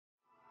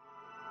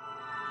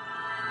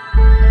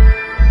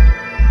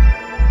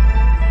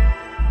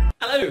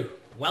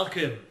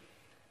welcome.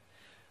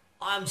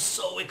 I'm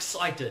so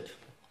excited.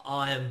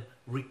 I am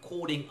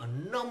recording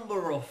a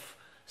number of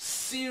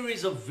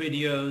series of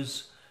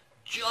videos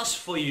just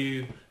for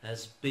you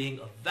as being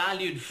a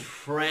valued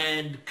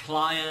friend,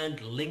 client,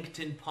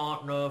 LinkedIn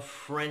partner,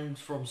 friend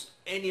from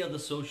any other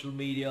social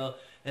media,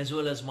 as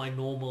well as my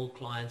normal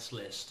clients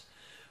list.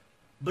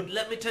 But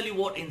let me tell you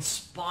what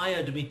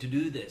inspired me to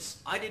do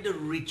this. I did a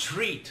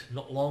retreat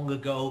not long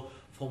ago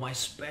for my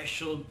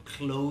special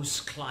close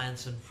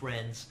clients and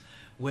friends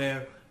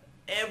where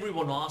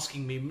everyone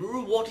asking me,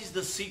 Mru, what is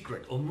the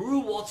secret? Or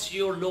Mru, what's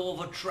your law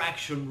of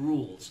attraction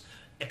rules?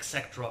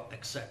 Etc,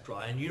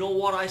 etc. And you know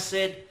what I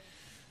said?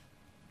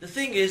 The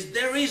thing is,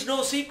 there is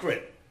no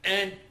secret.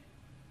 And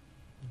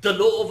the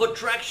law of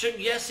attraction,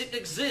 yes, it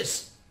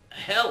exists.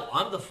 Hell,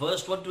 I'm the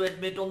first one to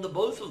admit on the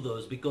both of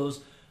those, because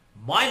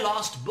my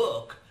last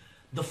book,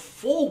 the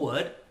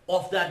foreword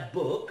of that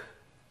book,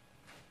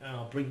 and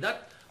I'll bring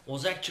that,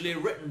 was actually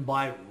written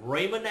by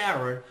Raymond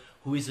Aaron,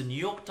 who is a New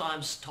York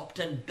Times top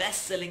 10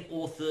 best-selling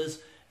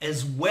authors,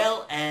 as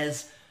well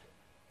as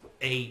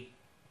a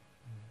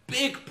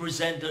big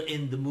presenter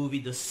in the movie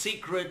The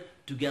Secret,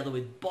 together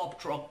with Bob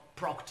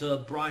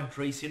Proctor, Brian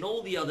Tracy, and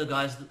all the other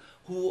guys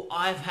who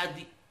I've had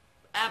the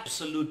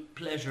absolute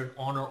pleasure and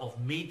honor of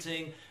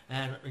meeting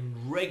and in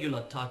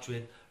regular touch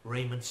with,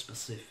 Raymond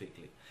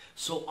specifically.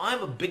 So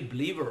I'm a big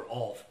believer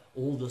of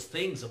all those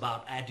things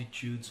about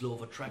attitudes, law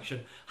of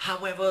attraction.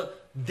 However,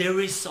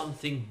 there is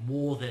something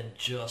more than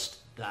just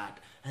that.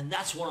 And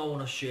that's what I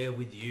want to share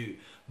with you,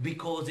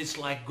 because it's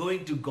like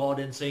going to God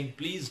and saying,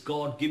 please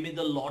God, give me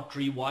the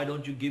lottery. Why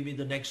don't you give me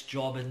the next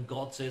job? And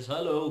God says,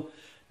 hello,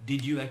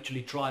 did you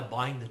actually try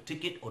buying the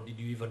ticket, or did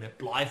you even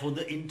apply for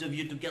the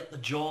interview to get the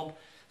job?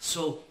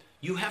 So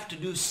you have to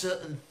do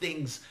certain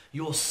things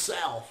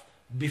yourself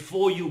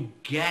before you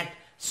get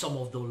some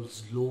of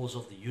those laws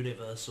of the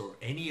universe or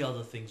any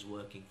other things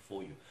working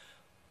for you.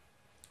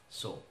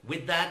 So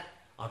with that,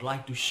 I'd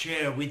like to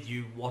share with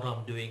you what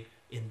I'm doing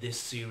in this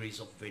series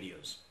of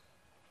videos.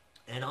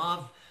 And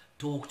I've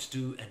talked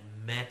to and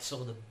met some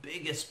of the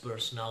biggest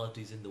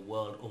personalities in the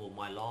world over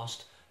my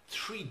last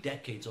 3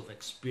 decades of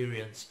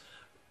experience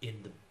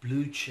in the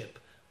blue chip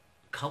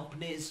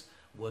companies,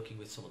 working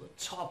with some of the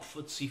top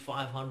FTSE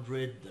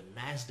 500, the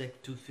NASDAQ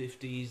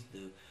 250s,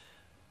 the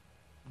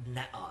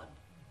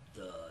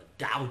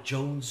Dow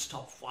Jones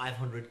top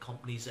 500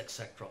 companies,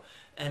 etc.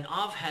 And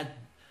I've had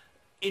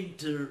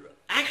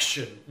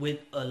interaction with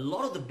a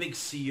lot of the big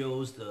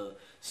CEOs, the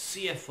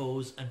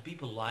CFOs, and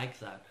people like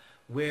that,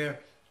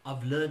 where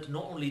I've learned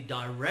not only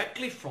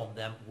directly from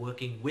them,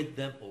 working with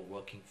them or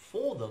working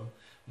for them,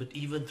 but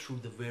even through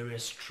the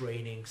various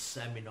training,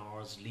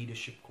 seminars,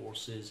 leadership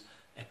courses,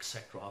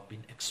 etc. I've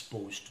been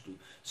exposed to.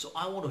 So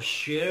I want to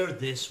share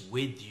this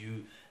with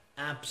you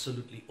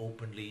absolutely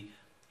openly,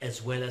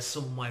 as well as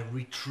some of my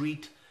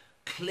retreat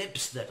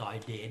clips that I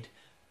did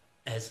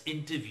as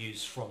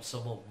interviews from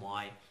some of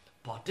my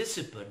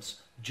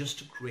participants, just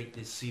to create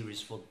this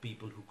series for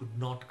people who could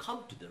not come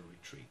to the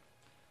retreat.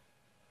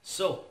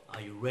 So,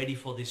 are you ready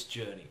for this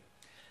journey?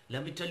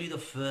 Let me tell you the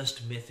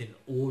first myth in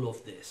all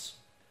of this.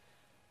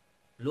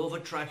 Law of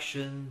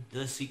attraction,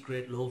 the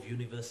secret, law of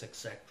universe,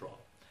 etc.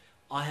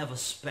 I have a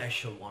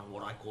special one,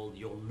 what I call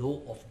your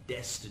law of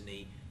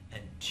destiny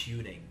and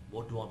tuning.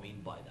 What do I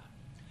mean by that?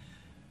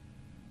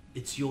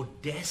 It's your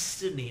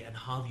destiny and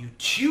how you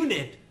tune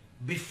it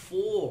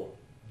before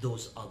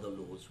those other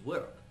laws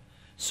work.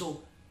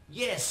 So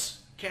yes,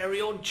 carry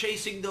on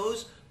chasing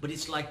those, but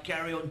it's like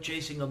carry on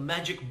chasing a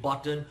magic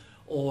button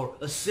or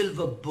a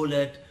silver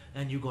bullet,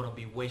 and you're going to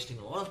be wasting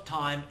a lot of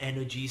time,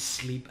 energy,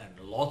 sleep,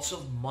 and lots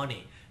of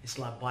money. It's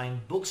like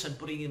buying books and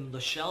putting it on the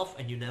shelf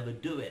and you never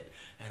do it.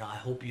 And I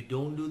hope you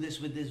don't do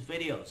this with these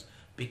videos,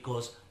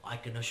 because I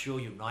can assure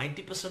you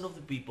 90% of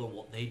the people,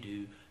 what they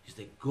do is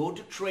they go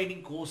to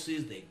training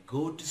courses, they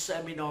go to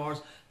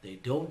seminars, they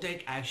don't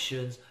take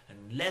actions,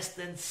 and less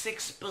than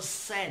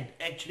 6%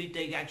 actually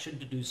take action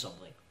to do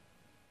something.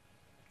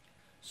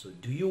 So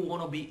do you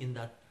want to be in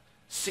that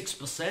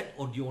 6%,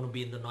 or do you want to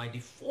be in the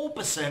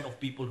 94% of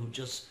people who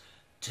just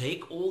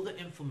take all the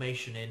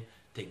information in,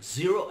 take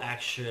zero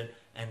action,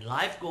 and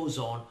life goes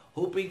on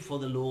hoping for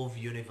the law of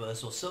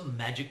universe or some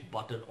magic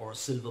button or a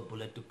silver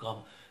bullet to come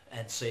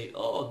and say,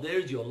 oh,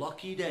 there's your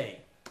lucky day?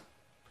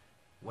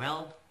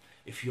 Well,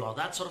 if you are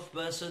that sort of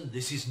person,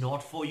 this is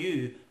not for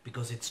you,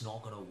 because it's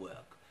not going to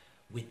work.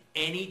 With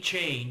any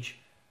change,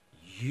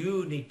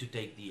 you need to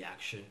take the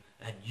action,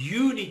 and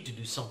you need to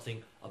do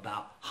something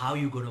about how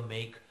you're going to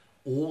make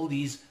all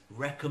these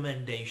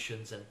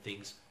recommendations and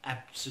things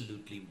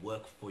absolutely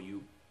work for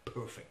you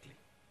perfectly.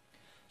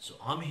 So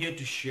I'm here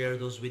to share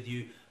those with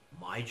you,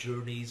 my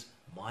journeys,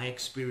 my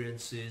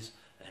experiences,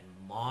 and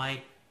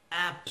my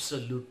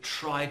absolute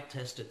tried,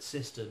 tested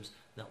systems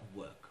that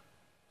work.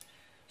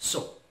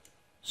 So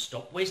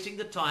stop wasting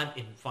the time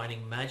in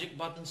finding magic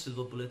button,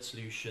 silver bullet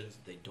solutions.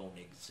 They don't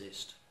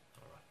exist.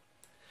 All right.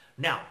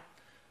 Now,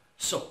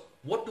 so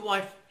what do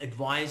I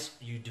advise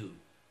you do?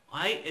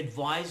 I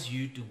advise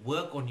you to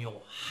work on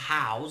your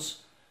hows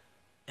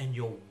and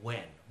your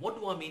when. What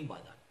do I mean by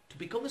that? To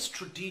become a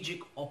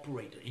strategic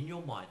operator in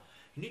your mind,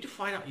 you need to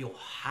find out your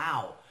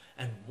how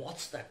and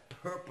what's that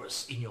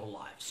purpose in your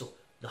life. So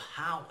the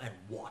how and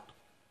what.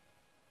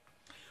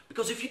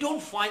 Because if you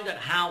don't find that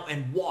how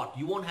and what,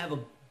 you won't have a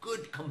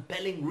good,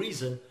 compelling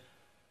reason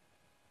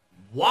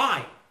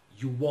why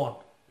you want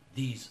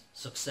these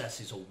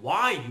successes, or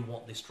why you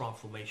want these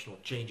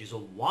transformational changes,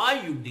 or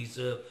why you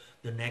deserve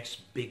the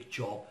next big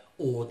job,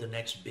 or the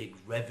next big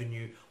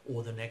revenue,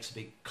 or the next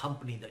big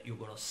company that you're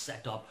going to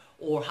set up,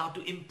 or how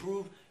to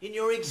improve in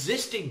your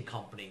existing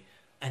company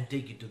and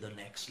take it to the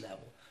next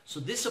level. So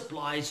this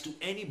applies to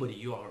anybody.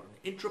 You are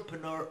an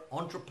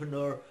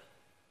entrepreneur,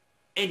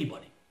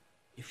 anybody.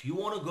 If you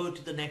want to go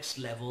to the next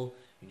level,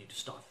 you need to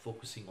start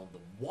focusing on the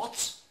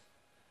what's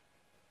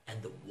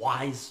and the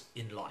why's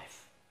in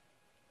life.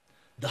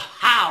 The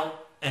how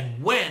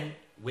and when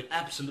will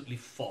absolutely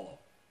follow.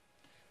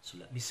 So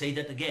let me say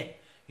that again.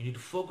 You need to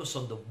focus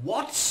on the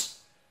what's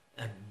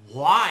and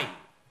why,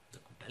 the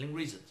compelling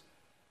reasons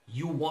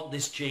you want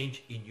this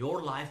change in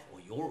your life or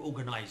your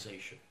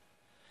organization.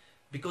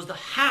 Because the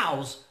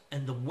hows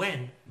and the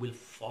when will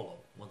follow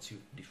once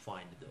you've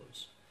defined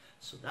those.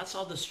 So that's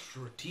how the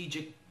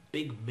strategic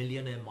big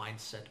millionaire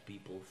mindset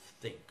people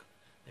think.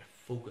 They're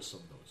focused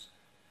on those.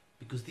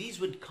 Because these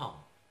would come.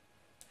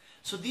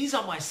 So these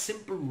are my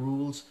simple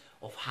rules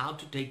of how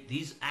to take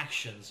these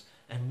actions.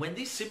 And when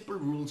these simple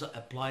rules are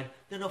applied,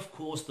 then of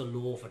course the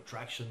law of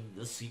attraction,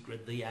 the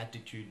secret, the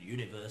attitude,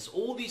 universe,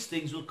 all these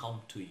things will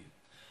come to you.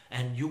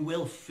 And you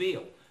will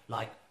feel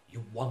like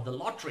you won the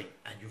lottery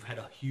and you've had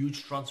a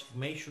huge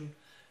transformation.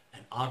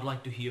 And I'd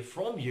like to hear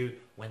from you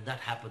when that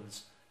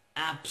happens.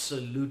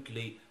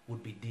 Absolutely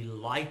would be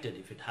delighted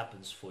if it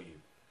happens for you.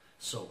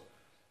 So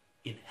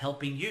in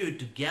helping you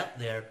to get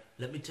there,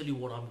 let me tell you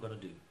what I'm going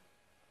to do.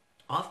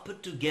 I've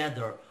put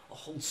together a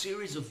whole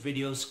series of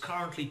videos,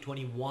 currently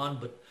 21,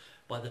 but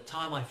by the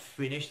time I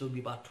finish, there'll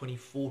be about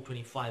 24,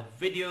 25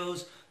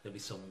 videos. There'll be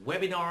some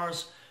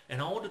webinars,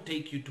 and I want to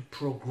take you to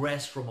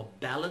progress from a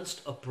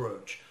balanced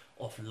approach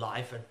of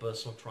life and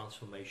personal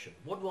transformation.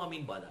 What do I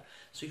mean by that?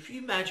 So if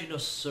you imagine a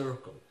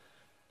circle,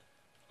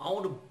 I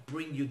want to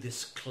bring you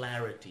this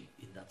clarity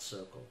in that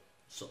circle.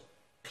 So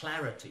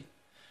clarity,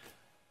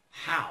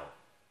 how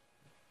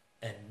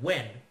and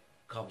when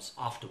comes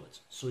afterwards.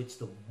 So it's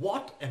the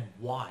what and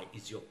why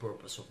is your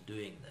purpose of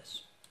doing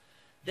this.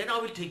 Then I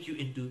will take you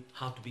into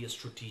how to be a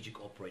strategic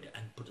operator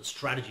and put a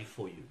strategy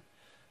for you.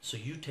 So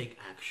you take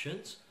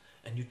actions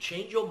and you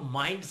change your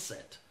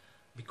mindset,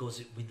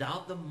 because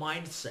without the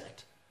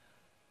mindset,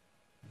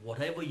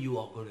 whatever you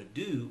are going to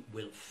do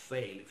will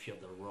fail if you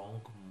have the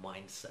wrong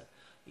mindset.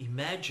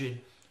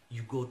 Imagine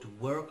you go to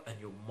work and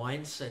your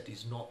mindset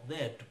is not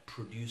there to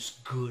produce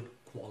good,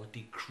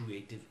 quality,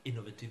 creative,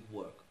 innovative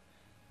work.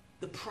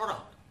 The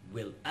product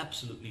will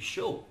absolutely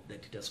show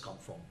that it has come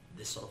from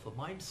this sort of a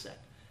mindset.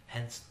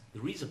 Hence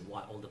the reason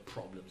why all the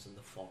problems and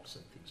the faults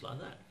and things like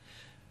that.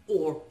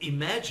 Or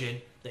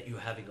imagine that you're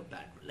having a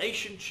bad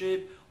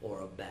relationship or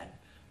a bad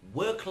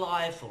work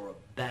life or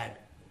a bad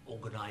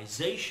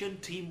organization,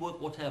 teamwork,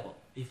 whatever.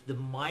 If the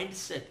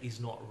mindset is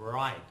not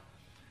right,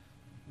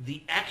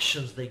 the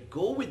actions that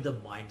go with the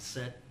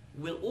mindset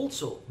will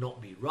also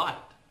not be right.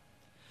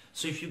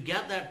 So if you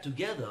get that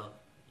together,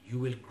 you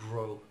will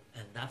grow.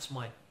 And that's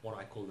what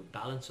I call the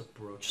balance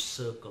approach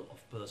circle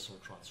of personal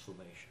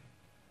transformation.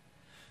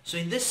 So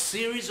in this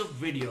series of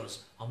videos,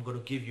 I'm going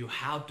to give you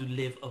how to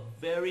live a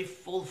very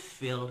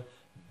fulfilled,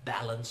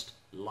 balanced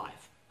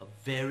life. A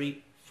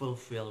very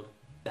fulfilled,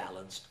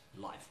 balanced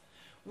life.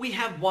 We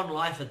have one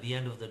life at the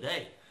end of the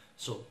day.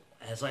 So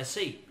as I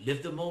say,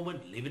 live the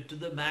moment, live it to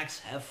the max,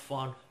 have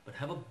fun, but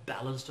have a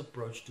balanced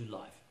approach to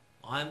life.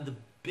 I'm the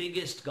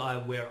biggest guy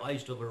where I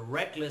used to have a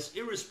reckless,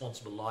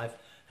 irresponsible life,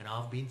 and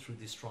I've been through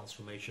this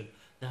transformation.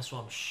 That's why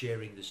I'm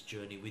sharing this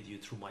journey with you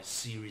through my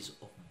series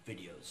of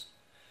videos.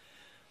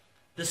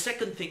 The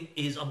second thing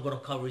is I'm going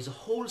to cover is a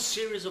whole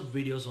series of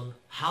videos on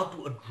how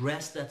to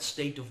address that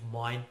state of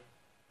mind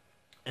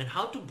and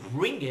how to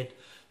bring it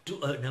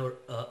to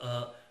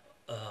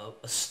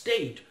a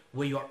state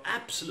where you're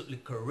absolutely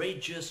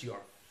courageous, you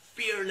are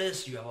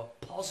fearless, you have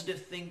a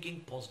positive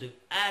thinking, positive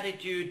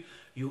attitude,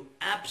 you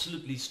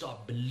absolutely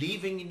start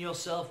believing in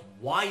yourself,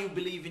 why you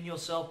believe in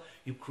yourself,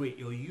 you create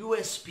your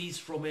USPs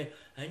from it,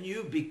 and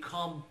you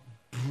become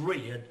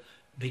brilliant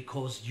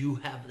because you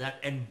have that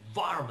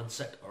environment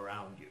set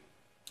around you.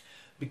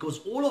 Because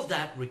all of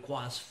that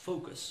requires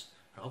focus.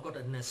 And I've got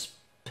an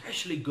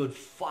especially good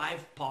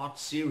 5-part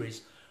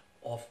series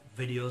of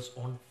videos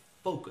on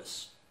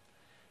focus.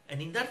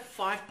 And in that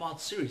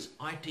 5-part series,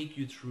 I take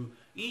you through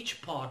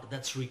each part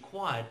that's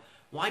required,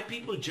 why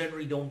people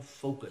generally don't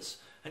focus.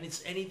 And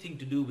it's anything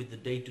to do with the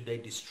day-to-day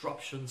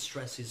disruptions,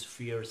 stresses,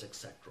 fears,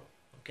 etc.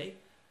 Okay?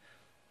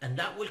 And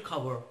that will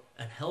cover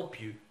and help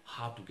you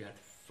how to get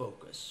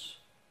focus.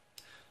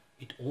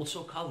 It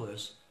also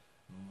covers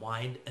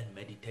mind and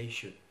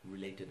meditation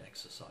related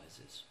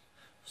exercises.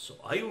 So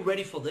are you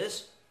ready for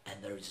this? And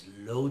there is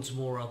loads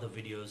more other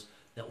videos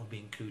that will be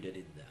included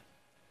in there.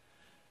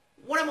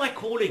 What am I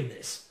calling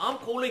this? I'm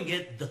calling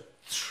it the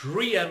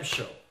 3M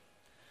show.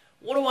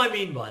 What do I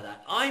mean by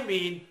that? I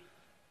mean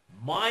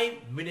my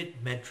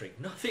minute mentoring,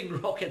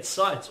 nothing rocket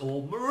science,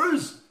 or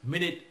Mru's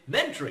minute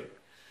mentoring.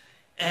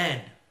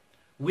 And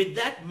with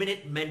that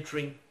minute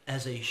mentoring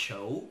as a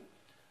show,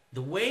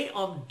 the way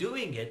I'm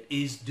doing it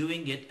is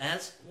doing it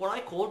as what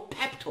I call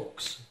pep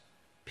talks.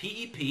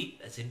 P-E-P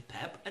as in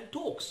pep and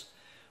talks.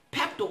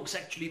 Pep talks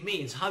actually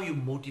means how you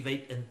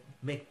motivate and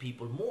make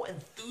people more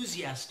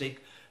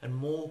enthusiastic and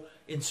more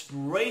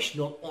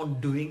inspirational on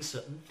doing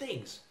certain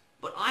things.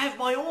 But I have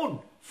my own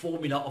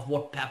formula of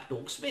what pep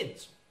talks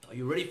means. Are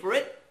you ready for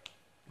it?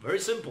 Very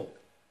simple.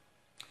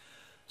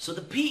 So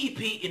the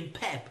PEP in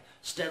PEP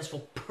stands for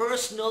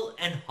Personal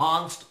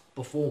Enhanced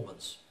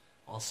Performance.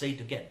 I'll say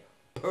it again.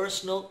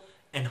 Personal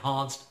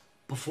Enhanced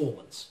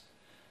Performance.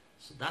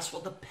 So that's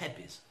what the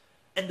PEP is.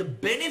 And the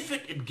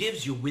benefit it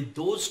gives you with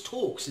those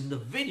talks in the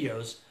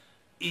videos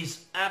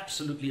is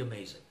absolutely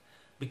amazing.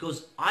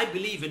 Because I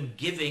believe in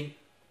giving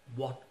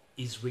what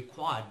is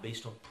required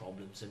based on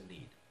problems and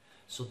need.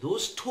 So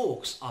those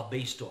talks are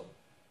based on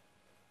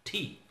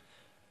T.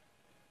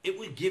 It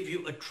will give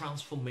you a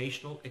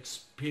transformational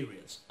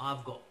experience.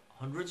 I've got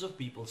hundreds of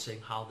people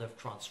saying how they've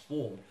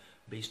transformed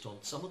based on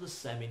some of the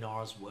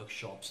seminars,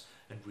 workshops,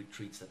 and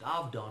retreats that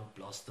I've done,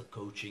 plus the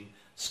coaching,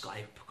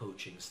 Skype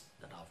coachings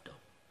that I've done.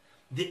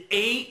 The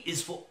A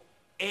is for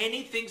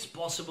anything's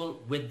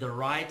possible with the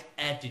right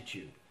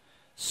attitude.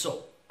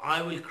 So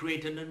I will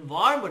create an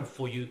environment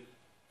for you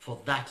for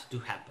that to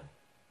happen.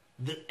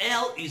 The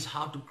L is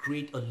how to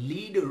create a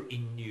leader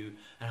in you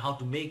and how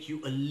to make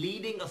you a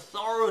leading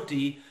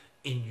authority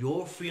in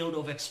your field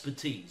of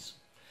expertise,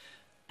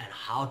 and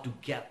how to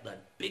get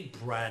that big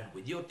brand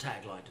with your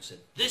tagline to say,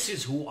 this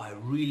is who I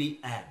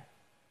really am.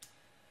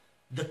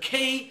 The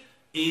K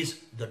is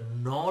the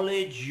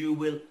knowledge you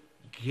will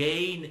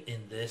gain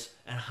in this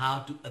and how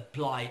to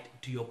apply it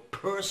to your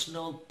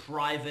personal,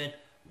 private,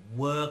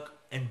 work,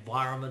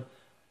 environment,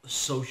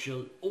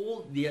 social,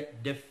 all the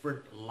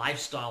different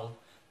lifestyle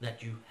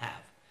that you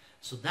have.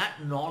 So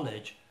that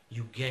knowledge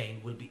you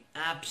gain will be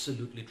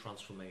absolutely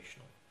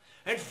transformational.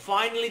 And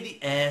finally, the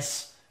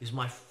S is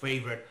my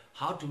favorite,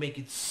 how to make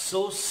it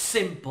so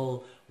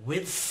simple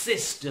with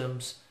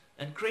systems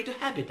and create a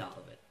habit out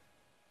of it.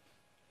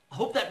 I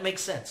hope that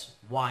makes sense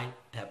why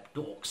Pep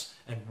Talks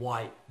and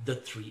why the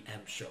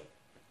 3M show.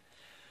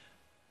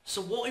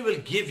 So what it will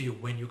give you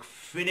when you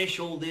finish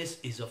all this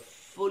is a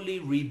fully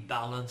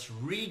rebalanced,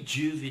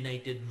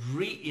 rejuvenated,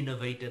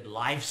 re-innovated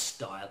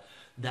lifestyle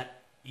that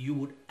you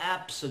would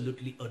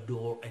absolutely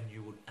adore and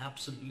you would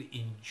absolutely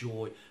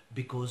enjoy,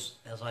 because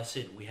as I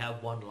said, we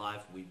have one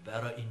life, we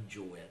better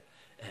enjoy it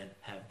and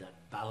have that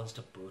balanced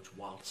approach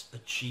whilst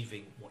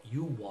achieving what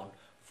you want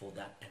for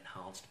that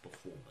enhanced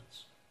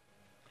performance.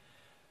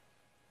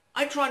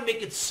 I try and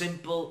make it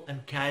simple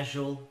and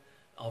casual.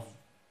 I've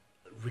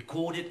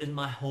recorded in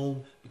my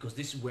home because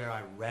this is where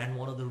I ran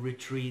one of the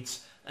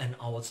retreats and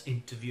I was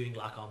interviewing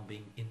like I'm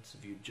being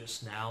interviewed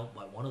just now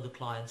by one of the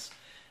clients,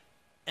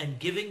 and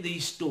giving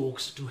these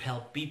talks to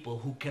help people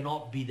who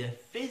cannot be there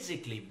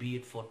physically, be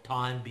it for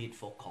time, be it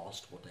for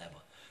cost, whatever.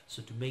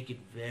 So to make it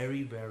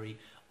very, very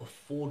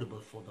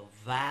affordable for the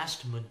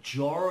vast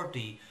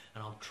majority,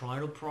 and I'm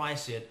trying to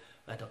price it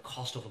at a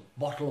cost of a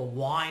bottle of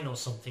wine or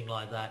something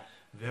like that.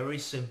 Very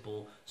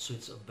simple, so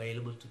it's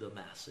available to the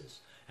masses.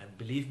 And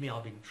believe me,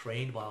 I've been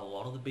trained by a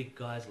lot of the big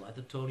guys like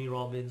the Tony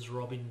Robbins,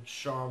 Robin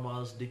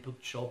Sharmas,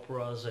 Deepak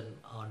Chopras, and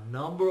a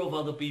number of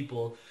other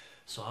people.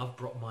 So I've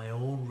brought my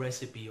own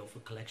recipe of a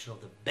collection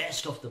of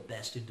the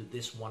best into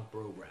this one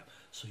program.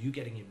 So you're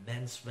getting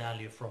immense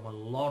value from a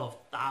lot of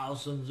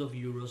thousands of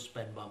euros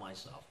spent by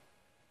myself.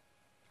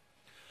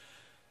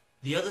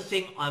 The other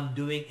thing I'm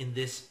doing in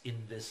this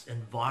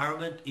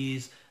environment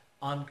is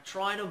I'm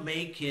trying to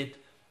make it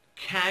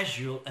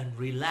casual and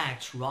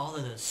relaxed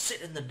rather than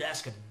sit in the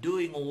desk and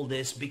doing all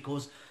this,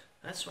 because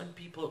that's when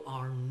people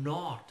are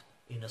not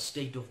in a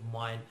state of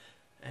mind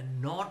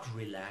and not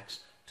relaxed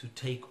to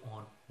take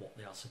on what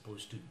they are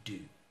supposed to do.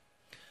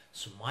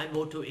 So my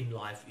motto in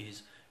life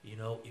is,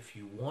 if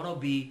you want to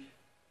be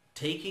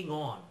taking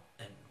on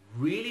and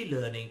really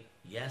learning,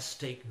 yes,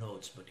 take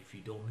notes, but if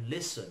you don't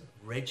listen,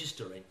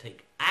 register and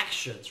take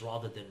actions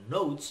rather than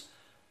notes,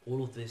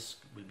 all of this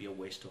will be a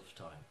waste of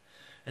time.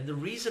 And the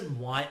reason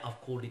why I've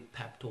called it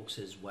Pep Talks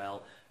as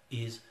well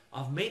is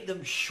I've made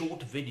them short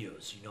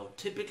videos,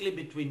 typically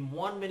between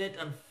 1 minute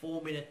and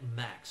 4 minute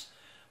max.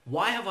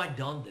 Why have I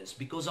done this?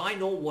 Because I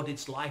know what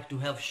it's like to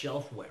have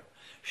shelfware.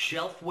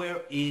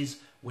 Shelfware is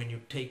when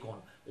you take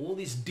on all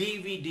these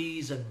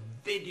DVDs and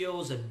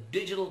videos and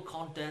digital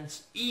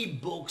contents,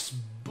 eBooks,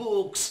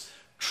 books,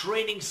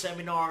 training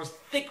seminars,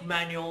 thick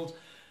manuals.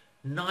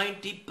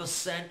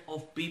 90%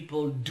 of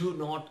people do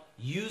not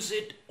use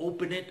it,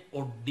 open it,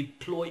 or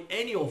deploy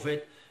any of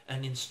it,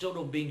 and instead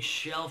of being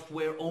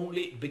shelfware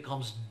only, it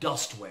becomes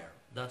dustware.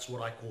 That's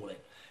what I call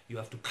it. You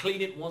have to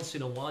clean it once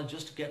in a while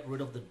just to get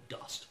rid of the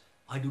dust.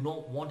 I do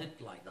not want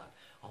it like that.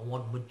 I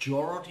want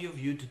majority of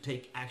you to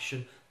take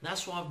action.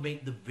 That's why I've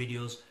made the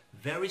videos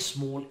very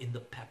small in the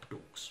Pep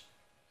Talks.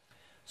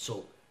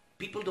 So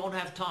people don't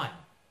have time.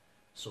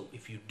 So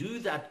if you do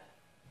that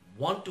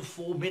 1 to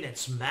 4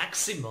 minutes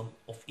maximum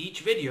of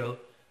each video,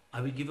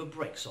 I will give a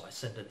break. So I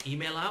send an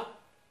email out,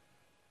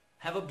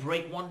 have a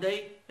break one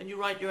day, and you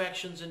write your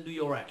actions and do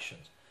your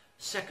actions.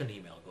 Second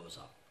email goes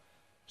out.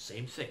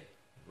 Same thing.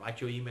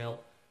 Write your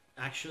email,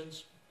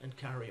 actions, and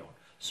carry on.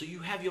 So you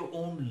have your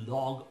own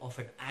log of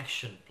an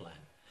action plan.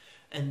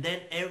 And then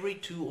every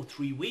 2 or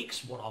 3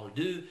 weeks, what I'll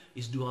do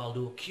is I'll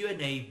do a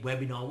Q&A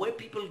webinar where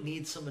people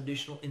need some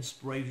additional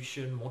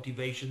inspiration,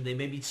 motivation. They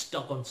may be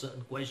stuck on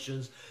certain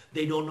questions.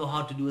 They don't know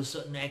how to do a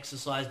certain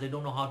exercise. They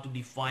don't know how to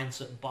define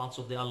certain parts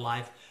of their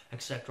life,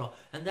 etc.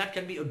 And that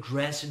can be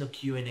addressed in a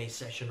Q&A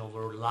session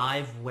over a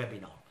live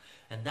webinar.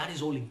 And that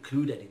is all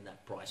included in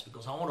that price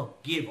because I want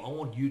to give, I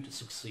want you to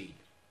succeed.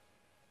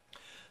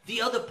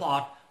 The other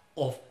part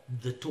of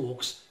the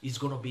talks is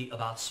going to be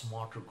about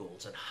smarter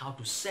goals and how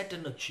to set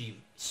and achieve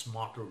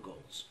smarter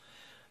goals.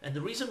 And the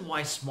reason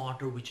why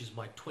smarter, which is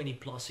my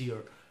 20+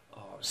 year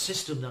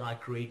system that I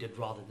created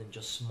rather than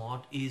just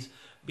smart, is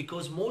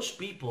because most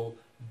people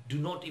do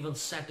not even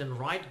set and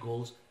write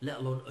goals, let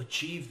alone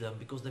achieve them,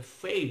 because they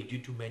fail due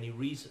to many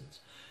reasons.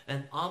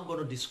 And I'm going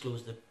to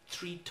disclose the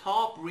 3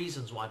 top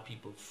reasons why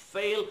people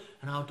fail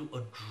and how to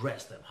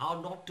address them,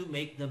 how not to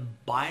make them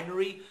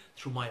binary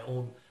through my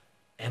own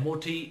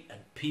MOT and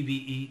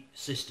PVE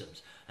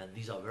systems. And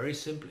these are very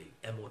simply,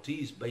 MOT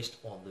is based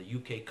on the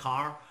UK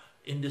car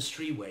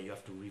industry where you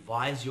have to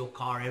revise your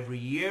car every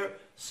year.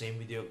 Same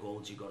with your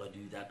goals, you got to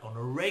do that on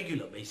a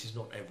regular basis,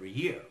 not every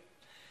year.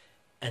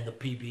 And the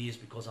PVE is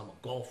because I'm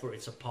a golfer,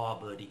 it's a Power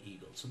Birdie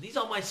Eagle. So these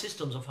are my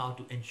systems of how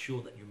to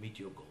ensure that you meet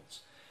your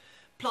goals.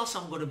 Plus,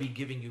 I'm going to be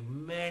giving you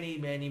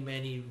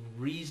many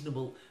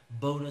reasonable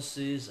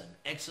bonuses and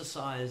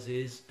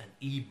exercises and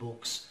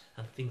eBooks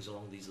and things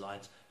along these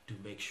lines to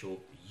make sure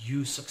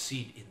you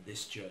succeed in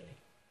this journey.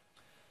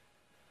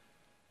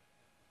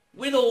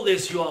 With all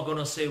this, you are going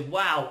to say,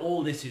 wow,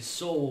 all this is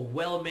so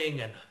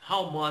overwhelming and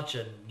how much,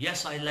 and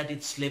yes, I let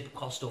it slip,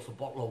 cost of a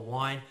bottle of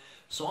wine,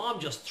 so I'm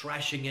just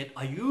thrashing it.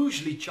 I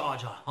usually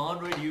charge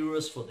 100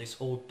 euros for this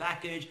whole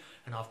package,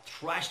 and I've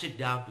thrashed it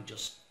down to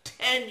just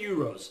 10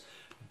 euros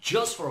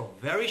just for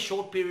a very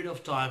short period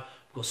of time,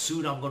 because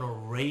soon I'm going to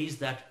raise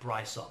that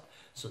price up.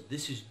 So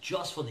this is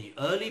just for the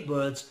early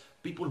birds,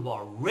 people who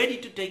are ready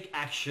to take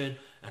action,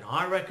 and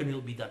I reckon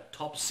it'll be that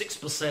top 6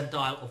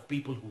 percentile of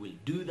people who will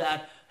do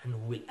that and who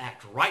will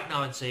act right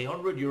now and say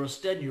 100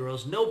 euros, 10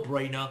 euros, no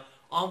brainer,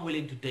 I'm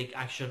willing to take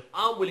action,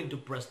 I'm willing to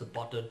press the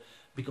button,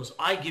 because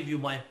I give you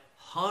my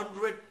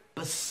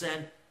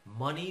 100%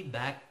 money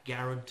back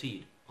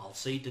guaranteed. I'll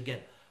say it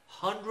again,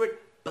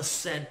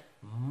 100%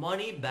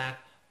 money back,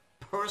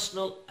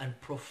 personal and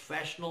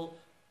professional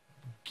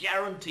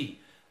guarantee.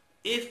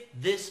 If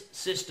this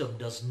system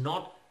does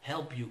not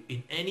help you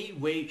in any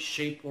way,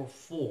 shape or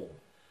form,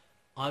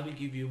 I will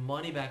give you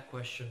money back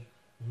question,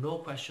 no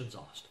questions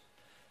asked.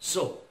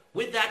 So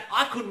with that,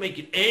 I couldn't make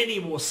it any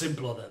more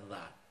simpler than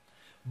that.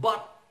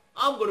 But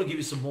I'm going to give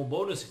you some more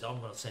bonuses. I'm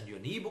going to send you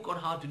an ebook on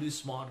how to do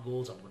SMART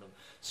goals. I'm going to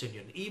send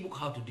you an ebook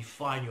how to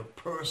define your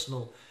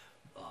personal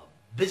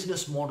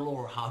business model,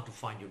 or how to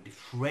find your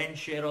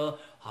differentiator,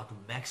 how to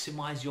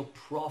maximize your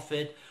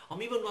profit.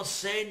 I'm even going to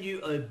send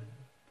you a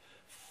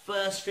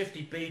first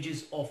 50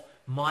 pages of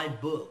my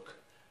book,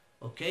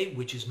 okay,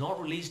 which is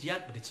not released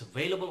yet, but it's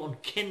available on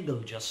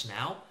Kindle just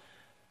now.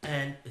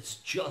 And it's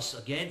just,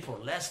 again, for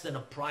less than a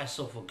price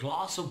of a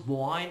glass of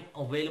wine,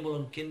 available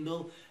on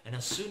Kindle. And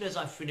as soon as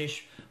I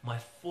finish my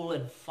full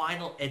and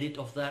final edit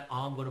of that,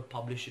 I'm going to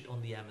publish it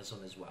on the Amazon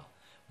as well.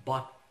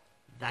 But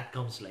that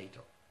comes later.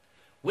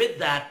 With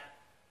that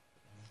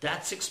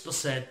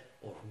 6%,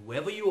 or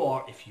whoever you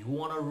are, if you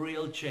want a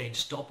real change,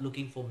 stop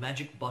looking for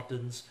magic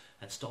buttons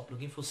and stop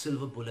looking for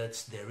silver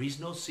bullets. There is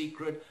no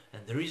secret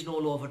and there is no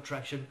law of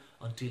attraction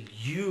until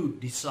you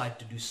decide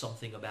to do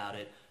something about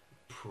it.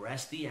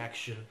 Press the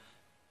action,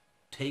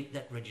 take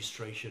that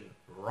registration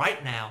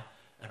right now,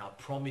 and I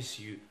promise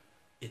you,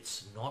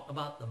 it's not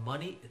about the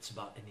money, it's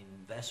about an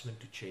investment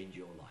to change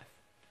your life.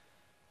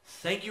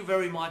 Thank you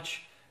very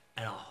much,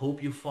 and I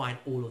hope you find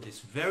all of this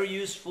very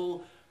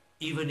useful.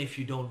 Even if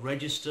you don't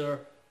register,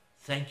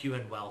 thank you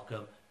and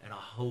welcome, and I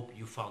hope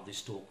you found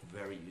this talk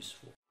very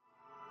useful.